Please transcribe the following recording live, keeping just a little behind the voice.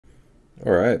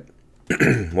All right,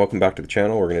 welcome back to the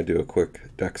channel. We're going to do a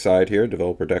quick DevSide here,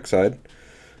 developer DevSide,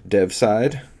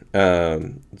 DevSide,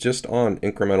 just on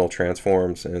incremental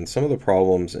transforms and some of the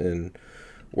problems in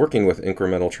working with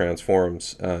incremental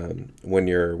transforms when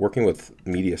you're working with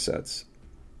media sets.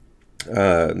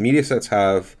 Media sets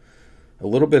have a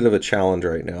little bit of a challenge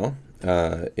right now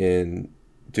in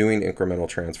doing incremental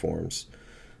transforms.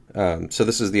 So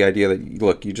this is the idea that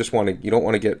look, you don't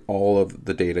want to get all of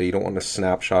the data. You don't want a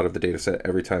snapshot of the data set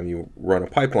every time you run a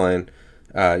pipeline.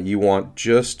 You want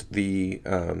just the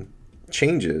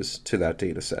changes to that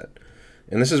data set.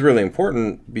 And this is really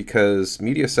important because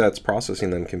media sets, processing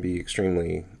them can be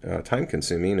extremely time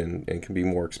consuming and can be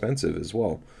more expensive as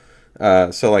well.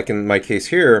 So like in my case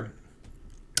here,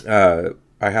 I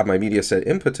have my media set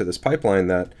input to this pipeline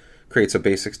that creates a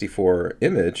base64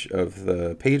 image of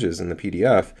the pages in the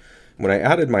PDF. When I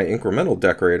added my incremental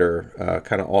decorator,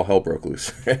 kind of all hell broke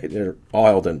loose. Right? All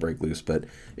hell didn't break loose, but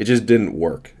it just didn't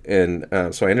work. And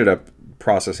so I ended up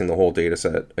processing the whole data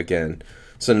set again.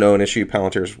 It's a known issue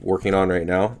Palantir's working on right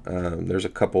now. There's a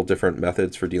couple different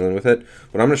methods for dealing with it,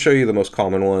 but I'm going to show you the most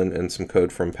common one and some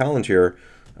code from Palantir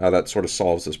that sort of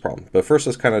solves this problem. But first,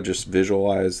 let's kind of just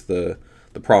visualize the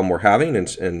problem we're having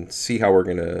and see how we're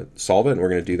going to solve it. And we're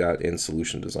going to do that in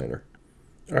Solution Designer.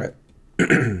 All right.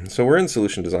 So we're in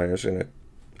Solution Designer. So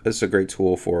this is a great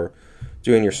tool for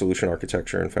doing your solution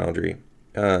architecture in Foundry.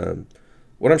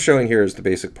 What I'm showing here is the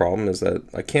basic problem is that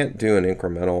I can't do an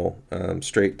incremental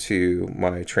straight to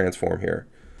my transform here.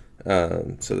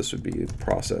 So this would be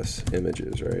process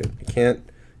images, right? I can't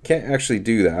actually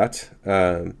do that.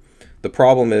 The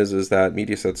problem is that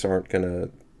media sets aren't going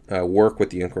to work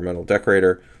with the incremental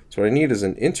decorator. So what I need is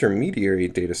an intermediary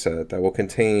data set that will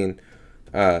contain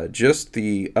just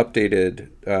the updated,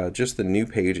 just the new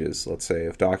pages, let's say,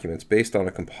 of documents based on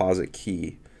a composite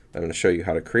key I'm going to show you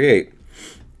how to create.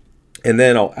 And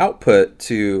then I'll output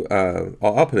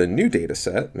a new data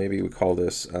set. Maybe we call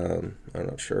this, I'm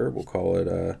not sure, we'll call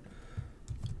it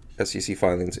SEC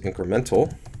filings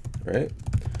incremental, right?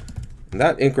 And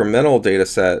that incremental data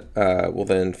set will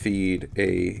then feed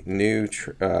a new,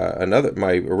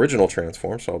 my original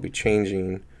transform. So I'll be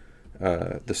changing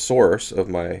the source of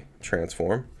my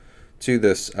transform to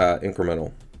this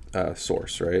incremental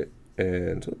source, right?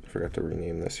 And I forgot to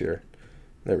rename this here.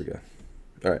 There we go.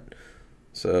 All right.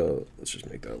 So let's just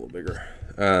make that a little bigger.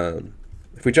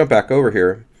 If we jump back over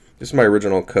here, this is my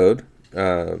original code.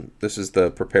 This is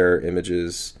the prepare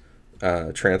images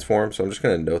transform. So I'm just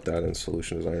going to note that in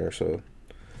Solution Designer. So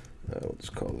we'll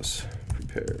just call this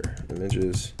prepare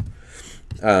images.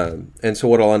 And so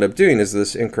what I'll end up doing is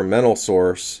this incremental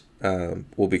source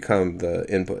will become the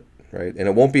input, right? And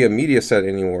it won't be a media set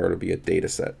anymore. It'll be a data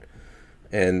set.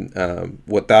 And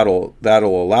what that'll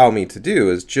allow me to do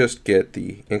is just get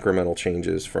the incremental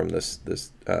changes from this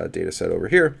data set over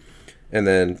here, and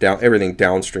then everything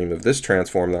downstream of this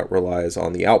transform that relies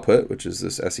on the output, which is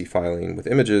this SE filing with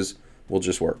images, will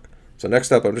just work. So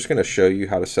next up, I'm just going to show you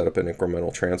how to set up an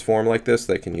incremental transform like this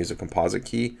that can use a composite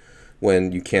key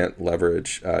when you can't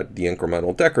leverage the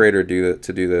incremental decorator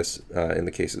to do this in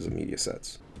the cases of media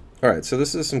sets. All right, so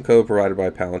this is some code provided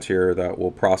by Palantir that will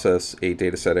process a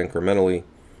data set incrementally.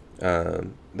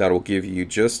 That will give you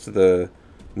just the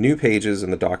new pages in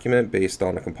the document based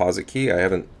on a composite key. I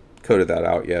haven't coded that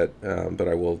out yet, but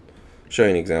I will show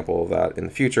you an example of that in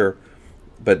the future.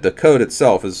 But the code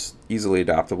itself is easily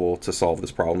adaptable to solve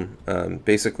this problem.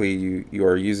 Basically, you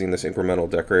are using this incremental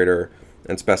decorator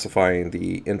and specifying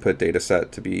the input data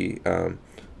set to be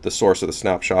the source of the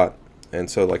snapshot. And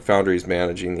so like Foundry is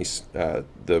managing these,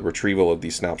 the retrieval of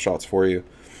these snapshots for you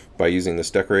by using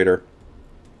this decorator.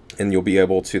 And you'll be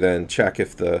able to then check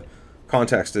if the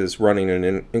context is running in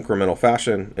an incremental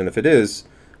fashion. And if it is,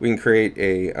 we can create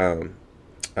a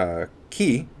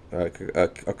key, a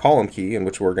column key in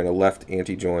which we're going to left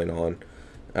anti-join on.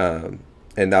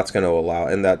 And that's going to allow,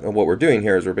 and what we're doing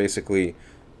here is we're basically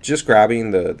just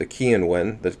grabbing the key and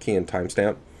when, the key and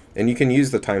timestamp. And you can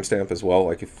use the timestamp as well.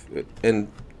 Like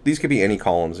and these could be any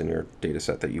columns in your data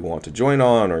set that you want to join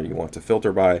on or you want to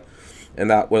filter by.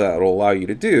 And what that will allow you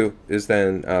to do is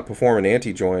then perform an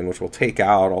anti-join, which will take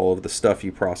out all of the stuff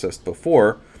you processed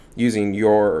before using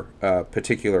your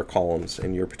particular columns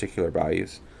and your particular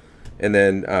values. And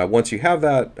then once you have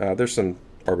that, there's some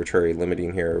arbitrary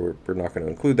limiting here. We're not going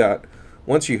to include that.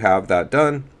 Once you have that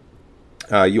done,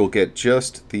 you'll get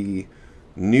just the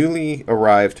newly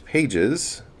arrived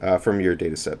pages from your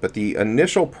data set. But the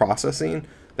initial processing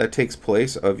that takes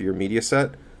place of your media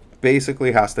set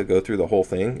basically has to go through the whole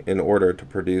thing in order to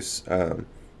produce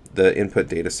the input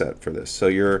data set for this. So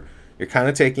you're kind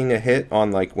of taking a hit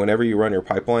on, like, whenever you run your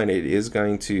pipeline, it is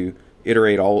going to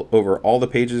iterate all over all the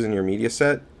pages in your media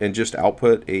set and just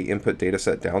output a input data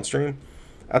set downstream,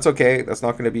 that's okay. That's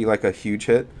not going to be like a huge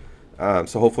hit.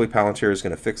 So hopefully Palantir is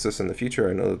going to fix this in the future.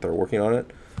 I know that they're working on it.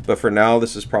 But for now,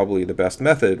 this is probably the best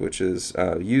method, which is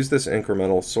use this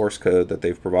incremental source code that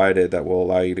they've provided that will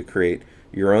allow you to create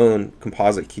your own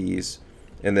composite keys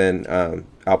and then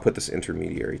output this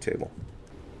intermediary table.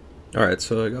 All right,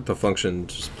 so I got the function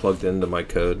just plugged into my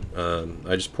code.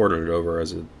 I just ported it over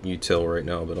as a util right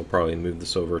now, but I'll probably move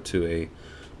this over to a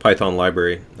Python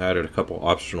library. I added a couple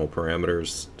optional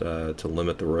parameters to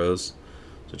limit the rows.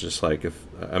 So just like if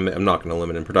I'm not going to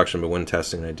limit in production, but when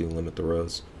testing, I do limit the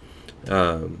rows.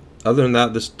 Other than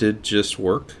that, this did just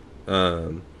work.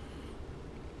 You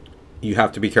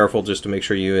have to be careful just to make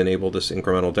sure you enable this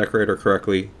incremental decorator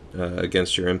correctly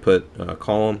against your input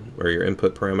column, or your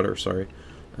input parameter, sorry,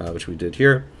 which we did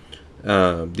here.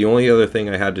 The only other thing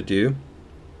I had to do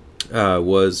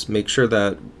was make sure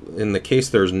that in the case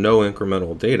there's no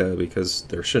incremental data, because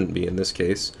there shouldn't be in this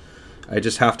case, I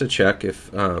just have to check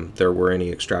if there were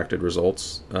any extracted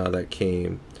results that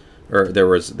came, or there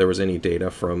was any data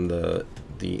from the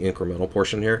incremental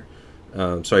portion here.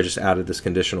 So I just added this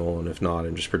conditional, and if not,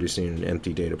 I'm just producing an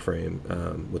empty data frame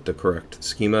with the correct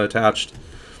schema attached,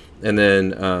 and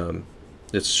then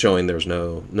it's showing there's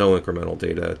no incremental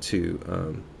data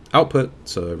to output,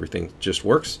 so everything just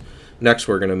works. Next,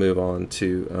 we're going to move on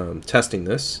to testing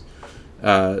this.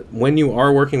 When you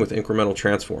are working with incremental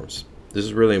transforms, this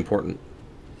is really important.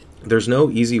 There's no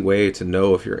easy way to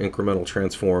know if your incremental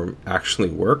transform actually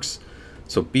works.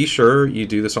 So be sure you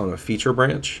do this on a feature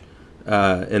branch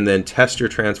and then test your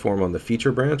transform on the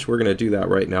feature branch. We're going to do that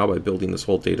right now by building this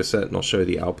whole data set, and I'll show you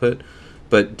the output.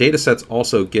 But data sets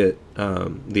also get,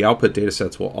 the output data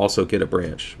sets will also get a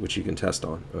branch, which you can test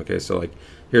on. Okay, so like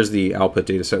here's the output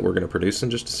data set we're going to produce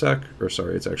in just a sec. Or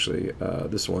sorry, it's actually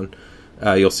this one.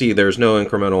 You'll see there's no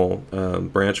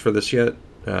incremental branch for this yet.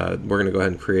 We're going to go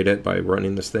ahead and create it by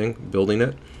running this thing, building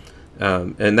it.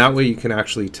 And that way you can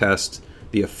actually test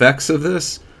the effects of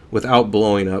this without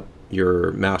blowing up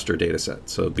your master data set.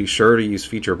 So be sure to use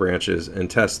feature branches and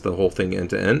test the whole thing end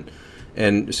to end.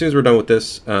 And as soon as we're done with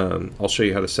this, I'll show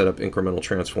you how to set up incremental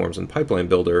transforms in Pipeline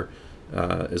Builder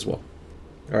as well.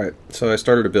 All right, so I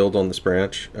started a build on this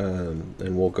branch,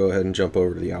 and we'll go ahead and jump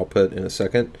over to the output in a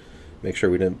second. Make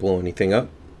sure we didn't blow anything up.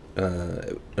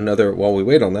 While we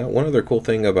wait on that, one other cool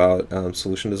thing about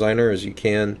Solution Designer is you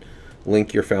can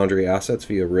link your Foundry assets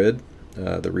via RID,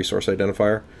 the resource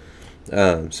identifier.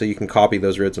 So you can copy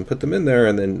those RIDs and put them in there,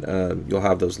 and then you'll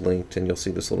have those linked, and you'll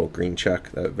see this little green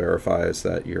check that verifies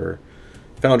that your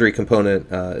Foundry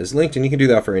component is linked, and you can do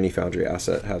that for any Foundry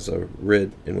asset. It has a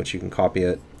RID in which you can copy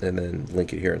it and then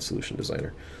link it here in Solution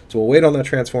Designer. So we'll wait on that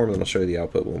transform, and then I'll show you the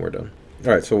output when we're done.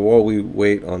 All right, so while we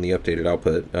wait on the updated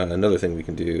output, another thing we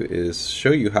can do is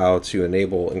show you how to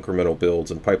enable incremental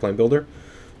builds in Pipeline Builder.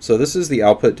 So this is the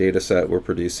output data set we're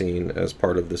producing as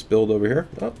part of this build over here.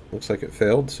 Oh, looks like it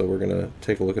failed, so we're going to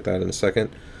take a look at that in a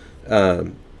second.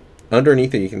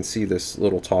 Underneath it, you can see this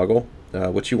little toggle.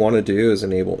 What you want to do is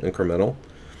enable incremental,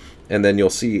 and then you'll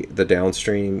see the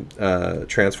downstream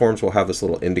transforms will have this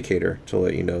little indicator to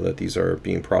let you know that these are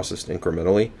being processed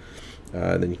incrementally.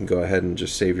 Then you can go ahead and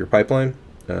just save your pipeline.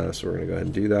 So we're going to go ahead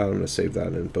and do that. I'm going to save that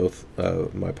in both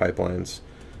my pipelines.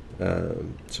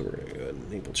 So we're going to go ahead and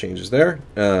enable changes there.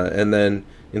 And then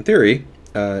in theory,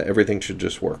 everything should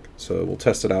just work. So we'll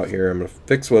test it out here. I'm going to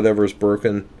fix whatever's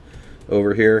broken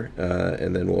over here,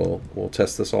 and then we'll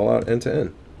test this all out end to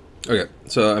end. Okay,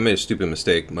 so I made a stupid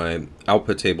mistake. My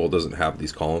output table doesn't have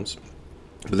these columns,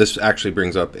 but this actually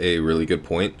brings up a really good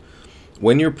point.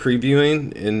 When you're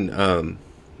previewing in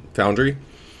Foundry,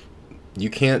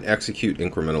 you can't execute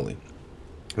incrementally.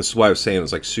 This is why I was saying it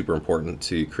was like super important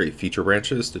to create feature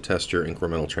branches to test your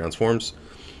incremental transforms.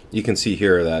 You can see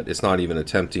here that it's not even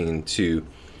attempting to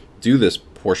do this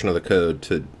portion of the code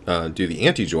to do the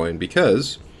anti-join,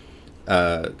 because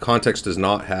context does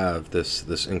not have this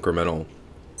incremental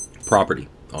property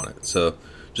on it. So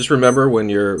just remember, when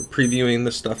you're previewing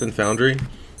this stuff in Foundry,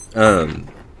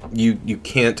 you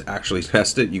can't actually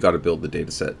test it. You got to build the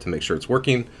data set to make sure it's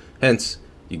working. Hence,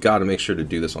 you got to make sure to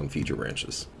do this on feature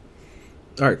branches.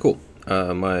 All right, cool.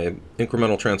 My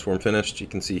incremental transform finished. You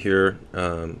can see here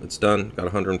it's done. Got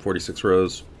 146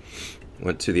 rows.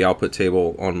 Went to the output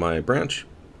table on my branch.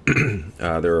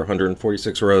 There are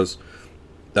 146 rows.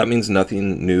 That means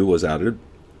nothing new was added.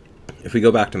 If we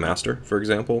go back to master, for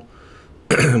example,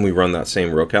 and we run that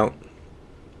same row count,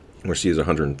 we'll see is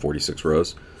 146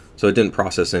 rows. So it didn't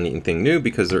process anything new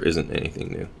because there isn't anything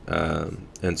new.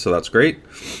 And so that's great.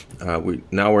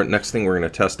 Next thing we're going to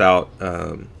test out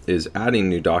is adding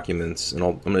new documents, and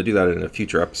I'm going to do that in a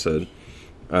future episode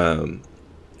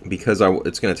because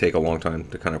it's going to take a long time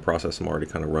to kind of process. I'm already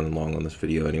kind of running long on this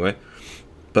video anyway.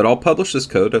 But I'll publish this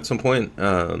code at some point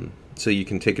so you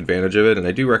can take advantage of it. And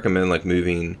I do recommend like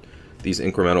moving these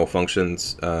incremental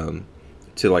functions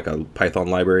to like a Python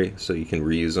library so you can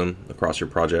reuse them across your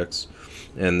projects.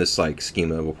 And this like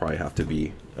schema will probably have to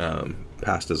be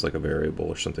passed as like a variable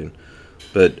or something.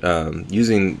 But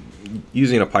using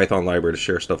a Python library to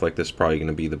share stuff like this is probably going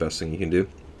to be the best thing you can do.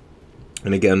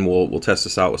 And again, we'll test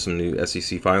this out with some new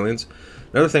SEC filings.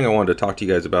 Another thing I wanted to talk to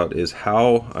you guys about is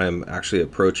how I'm actually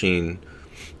approaching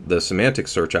the semantic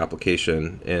search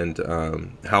application and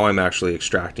how I'm actually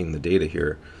extracting the data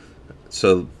here.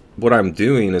 So what I'm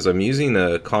doing is I'm using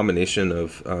a combination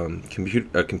of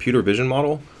a computer vision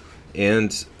model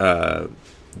and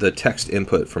the text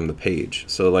input from the page.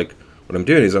 So like what I'm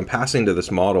doing is I'm passing to this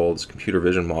model, this computer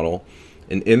vision model,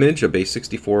 an image, a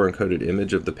base64 encoded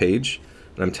image of the page,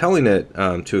 and I'm telling it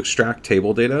to extract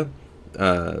table data,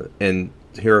 and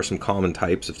here are some common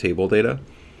types of table data,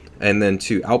 and then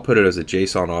to output it as a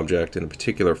JSON object in a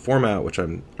particular format, which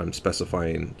I'm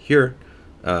specifying here.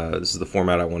 This is the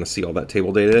format I want to see all that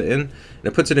table data in, and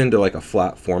it puts it into like a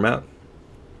flat format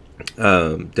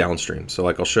downstream. So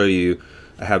like I'll show you,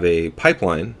 I have a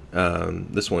pipeline,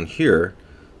 this one here,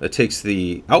 that takes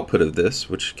the output of this,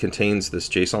 which contains this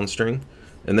JSON string,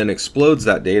 and then explodes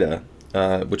that data,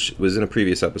 which was in a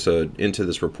previous episode, into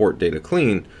this report data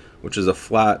clean, which is a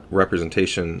flat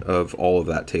representation of all of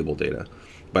that table data.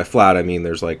 By flat, I mean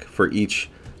there's like, for each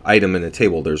item in a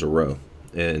table, there's a row.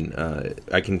 And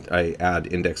I add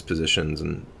index positions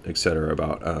and etc.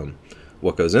 about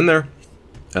what goes in there.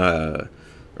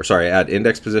 I add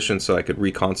index positions so I could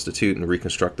reconstitute and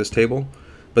reconstruct this table.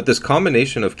 But this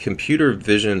combination of computer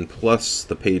vision plus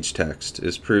the page text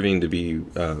is proving to be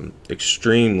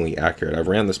extremely accurate. I've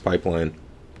ran this pipeline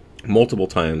multiple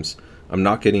times. I'm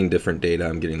not getting different data.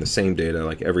 I'm getting the same data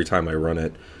like every time I run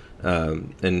it.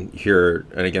 And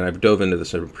again, I've dove into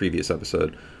this in a previous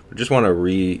episode. I just want to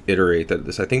reiterate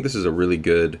that I think this is a really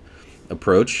good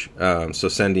approach. So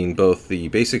sending both the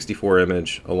base64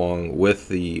 image along with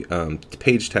the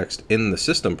page text in the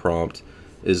system prompt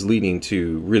is leading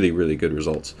to really, really good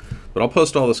results. But I'll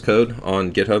post all this code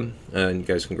on GitHub, and you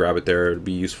guys can grab it there. It'll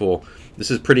be useful. This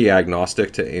is pretty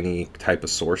agnostic to any type of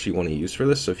source you want to use for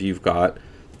this. So if you've got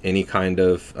any kind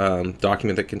of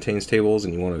document that contains tables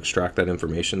and you want to extract that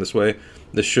information this way,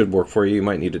 this should work for you. You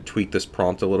might need to tweak this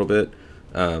prompt a little bit,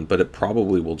 but it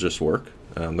probably will just work.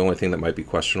 The only thing that might be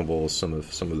questionable is some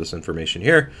of this information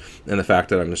here, and the fact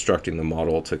that I'm instructing the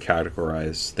model to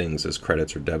categorize things as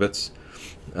credits or debits.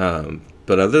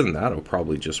 But other than that, it'll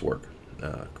probably just work.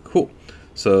 Cool.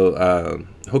 So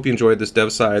hope you enjoyed this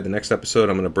DevSide. The next episode,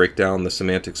 I'm going to break down the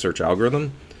semantic search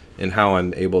algorithm and how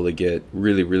I'm able to get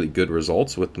really, really good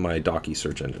results with my Docky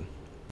search engine.